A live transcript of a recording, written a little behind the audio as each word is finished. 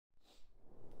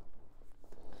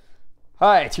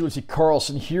Hi, it's T.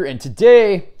 Carlson here, and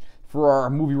today, for our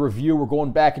movie review, we're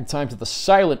going back in time to the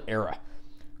silent era.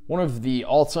 One of the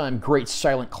all-time great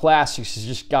silent classics has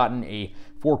just gotten a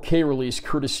 4K release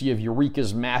courtesy of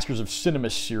Eureka's Masters of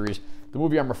Cinema series. The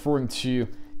movie I'm referring to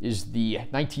is the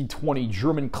 1920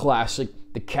 German classic,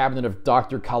 The Cabinet of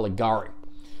Dr. Caligari.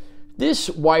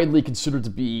 This widely considered to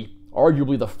be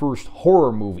arguably the first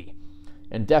horror movie,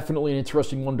 and definitely an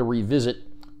interesting one to revisit.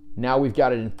 Now we've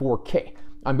got it in 4K.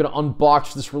 I'm going to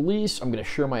unbox this release, I'm going to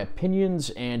share my opinions,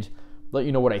 and let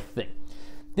you know what I think.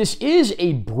 This is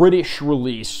a British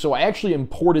release, so I actually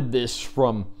imported this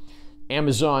from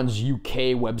Amazon's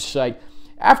UK website.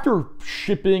 After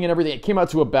shipping and everything, it came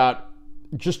out to about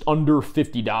just under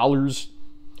 $50.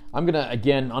 I'm going to,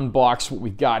 again, unbox what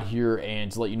we've got here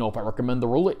and let you know if I recommend the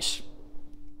release.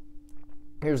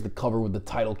 Here's the cover with the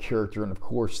title character and, of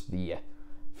course, the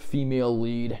female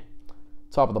lead.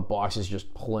 Top of the box is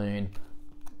just plain.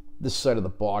 This side of the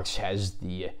box has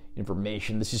the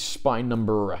information. This is spine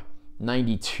number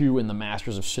 92 in the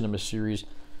Masters of Cinema series.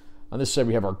 On this side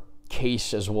we have our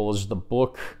case as well as the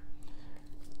book.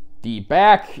 The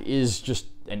back is just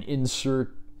an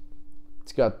insert.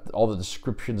 It's got all the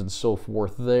descriptions and so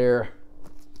forth there.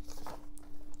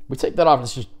 We take that off and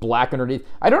it's just black underneath.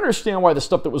 I don't understand why the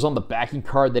stuff that was on the backing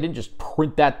card, they didn't just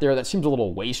print that there. That seems a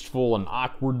little wasteful and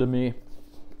awkward to me.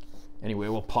 Anyway,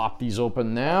 we'll pop these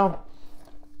open now.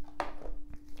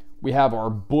 We have our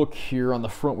book here. On the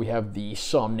front, we have the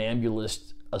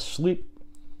somnambulist asleep.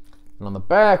 And on the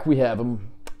back, we have him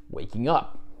waking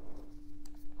up.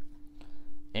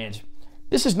 And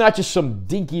this is not just some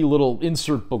dinky little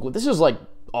insert booklet. This is like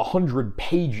 100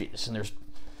 pages. And there's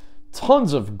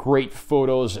tons of great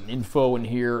photos and info in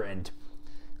here. And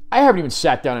I haven't even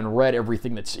sat down and read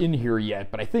everything that's in here yet.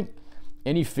 But I think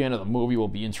any fan of the movie will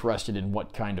be interested in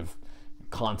what kind of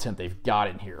content they've got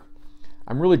in here.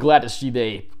 I'm really glad to see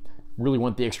they really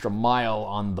went the extra mile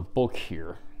on the book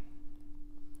here.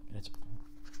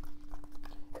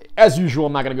 As usual,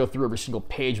 I'm not going to go through every single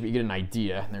page, but you get an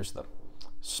idea. And there's the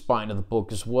spine of the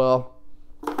book as well.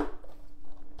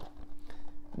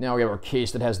 Now we have our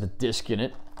case that has the disc in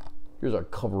it. Here's our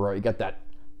cover art. You got that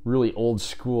really old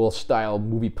school style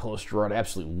movie poster art. I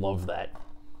absolutely love that.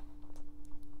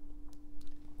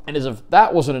 And as if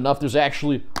that wasn't enough, there's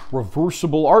actually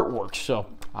reversible artwork. So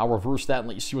I'll reverse that and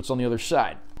let you see what's on the other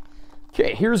side.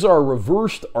 Okay, here's our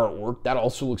reversed artwork. That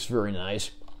also looks very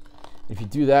nice. If you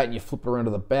do that and you flip around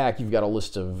to the back, you've got a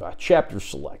list of chapter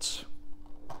selects.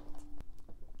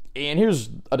 And here's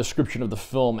a description of the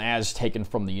film as taken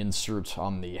from the insert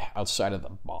on the outside of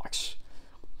the box.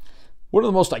 One of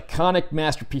the most iconic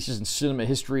masterpieces in cinema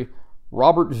history,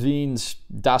 Robert Wien's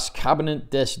Das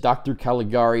Cabinet des Dr.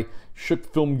 Caligari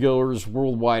shook filmgoers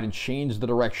worldwide and changed the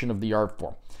direction of the art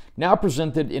form. Now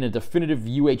presented in a definitive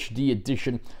UHD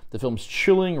edition, the film's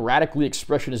chilling, radically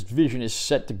expressionist vision is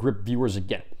set to grip viewers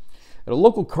again. At a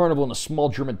local carnival in a small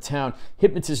German town,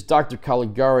 hypnotist Dr.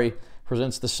 Caligari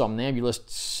presents the somnambulist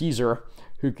Caesar,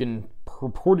 who can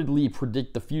purportedly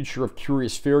predict the future of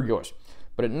curious fairgoers.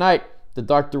 But at night, the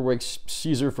doctor wakes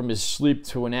Caesar from his sleep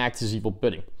to enact his evil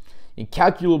bidding.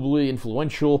 Incalculably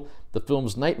influential, the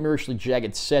film's nightmarishly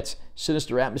jagged sets,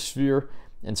 sinister atmosphere,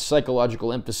 and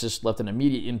psychological emphasis left an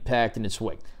immediate impact in its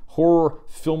wake. Horror,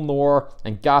 film noir,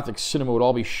 and gothic cinema would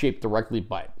all be shaped directly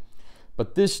by it.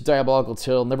 But this diabolical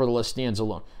tale nevertheless stands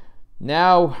alone,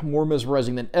 now more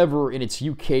mesmerizing than ever in its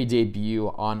UK debut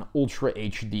on Ultra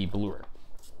HD Blu-ray.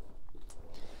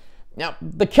 Now,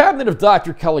 The Cabinet of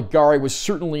Dr. Caligari was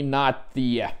certainly not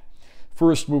the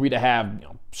first movie to have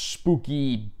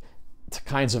spooky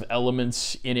kinds of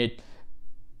elements in it.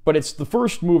 But it's the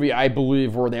first movie, I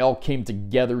believe, where they all came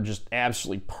together just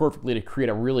absolutely perfectly to create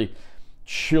a really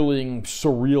chilling,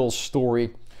 surreal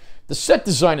story. The set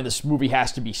design of this movie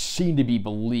has to be seen to be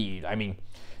believed. I mean,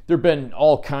 there have been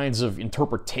all kinds of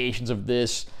interpretations of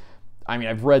this. I mean,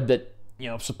 I've read that,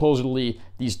 supposedly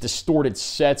these distorted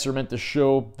sets are meant to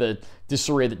show the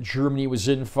disarray that Germany was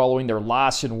in following their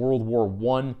loss in World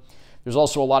War I. There's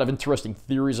also a lot of interesting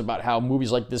theories about how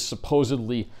movies like this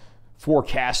supposedly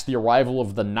forecast the arrival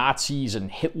of the Nazis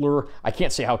and Hitler. I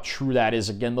can't say how true that is.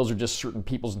 Again, those are just certain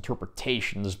people's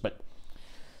interpretations, but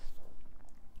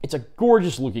it's a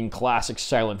gorgeous looking classic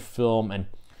silent film and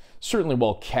certainly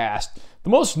well cast. The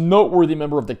most noteworthy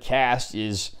member of the cast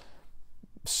is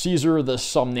Caesar the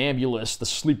somnambulist, the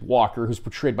sleepwalker, who's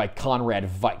portrayed by Conrad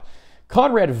Veidt.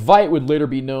 Conrad Veidt would later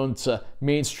be known to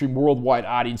mainstream worldwide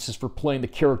audiences for playing the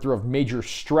character of Major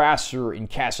Strasser in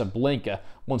Casablanca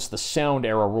once the sound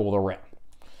era rolled around.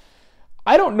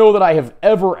 I don't know that I have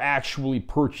ever actually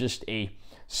purchased a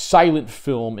silent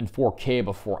film in 4K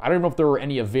before. I don't know if there are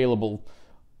any available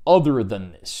other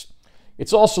than this.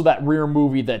 It's also that rare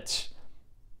movie that,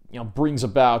 brings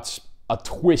about a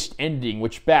twist ending,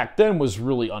 which back then was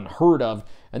really unheard of.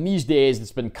 And these days,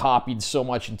 it's been copied so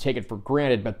much and taken for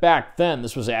granted. But back then,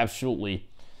 this was absolutely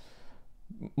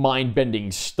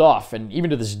mind-bending stuff. And even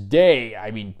to this day,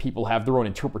 I mean, people have their own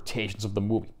interpretations of the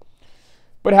movie.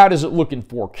 But how does it look in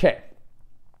 4K?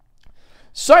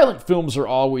 Silent films are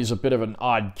always a bit of an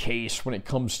odd case when it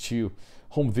comes to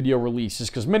home video releases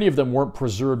because many of them weren't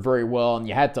preserved very well and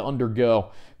you had to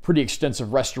undergo pretty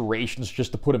extensive restorations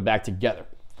just to put them back together.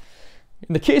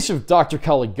 In the case of Dr.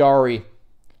 Caligari,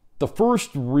 the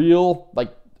first reel,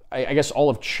 I guess all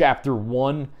of Chapter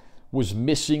 1 was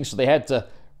missing, so they had to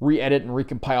re-edit and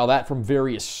recompile that from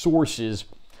various sources,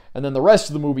 and then the rest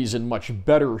of the movie is in much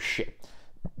better shape.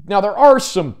 Now, there are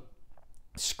some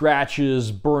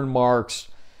scratches, burn marks,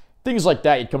 things like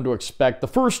that you'd come to expect. The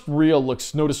first reel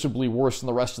looks noticeably worse than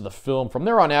the rest of the film. From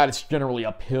there on out, it's generally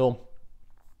uphill.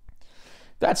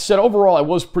 That said, overall, I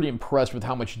was pretty impressed with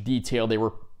how much detail they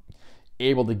were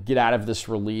able to get out of this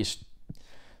release.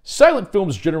 Silent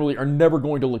films generally are never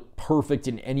going to look perfect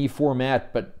in any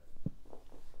format, but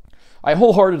I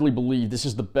wholeheartedly believe this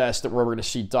is the best that we're ever going to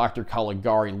see Dr.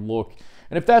 Caligari look.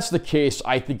 And if that's the case,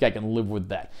 I think I can live with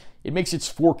that. It makes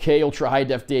its 4K Ultra High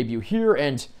Def debut here,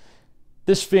 and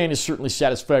this fan is certainly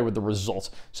satisfied with the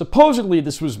results. Supposedly,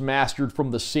 this was mastered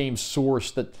from the same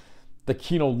source that the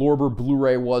Kino Lorber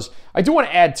Blu-ray was. I do want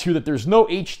to add, too, that there's no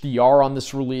HDR on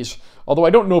this release, although I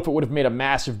don't know if it would have made a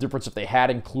massive difference if they had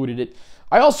included it.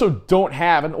 I also don't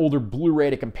have an older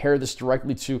Blu-ray to compare this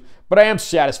directly to, but I am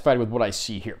satisfied with what I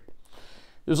see here.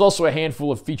 There's also a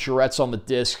handful of featurettes on the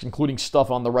disc, including stuff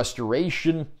on the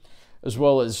restoration, as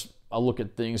well as a look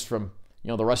at things from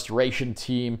the restoration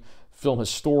team, film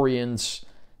historians,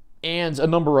 and a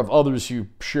number of others who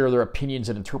share their opinions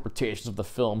and interpretations of the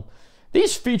film.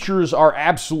 These features are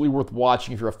absolutely worth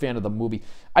watching if you're a fan of the movie.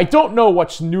 I don't know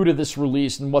what's new to this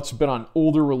release and what's been on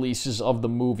older releases of the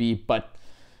movie, but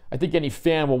I think any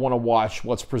fan will want to watch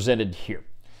what's presented here.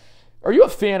 Are you a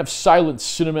fan of silent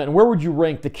cinema, and where would you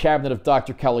rank The Cabinet of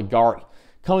Dr. Caligari?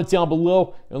 Comment down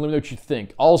below and let me know what you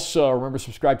think. Also, remember to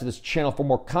subscribe to this channel for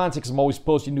more content because I'm always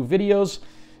posting new videos.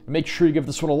 And make sure you give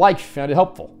this one a like if you found it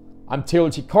helpful. I'm Taylor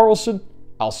T. Carlson.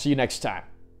 I'll see you next time.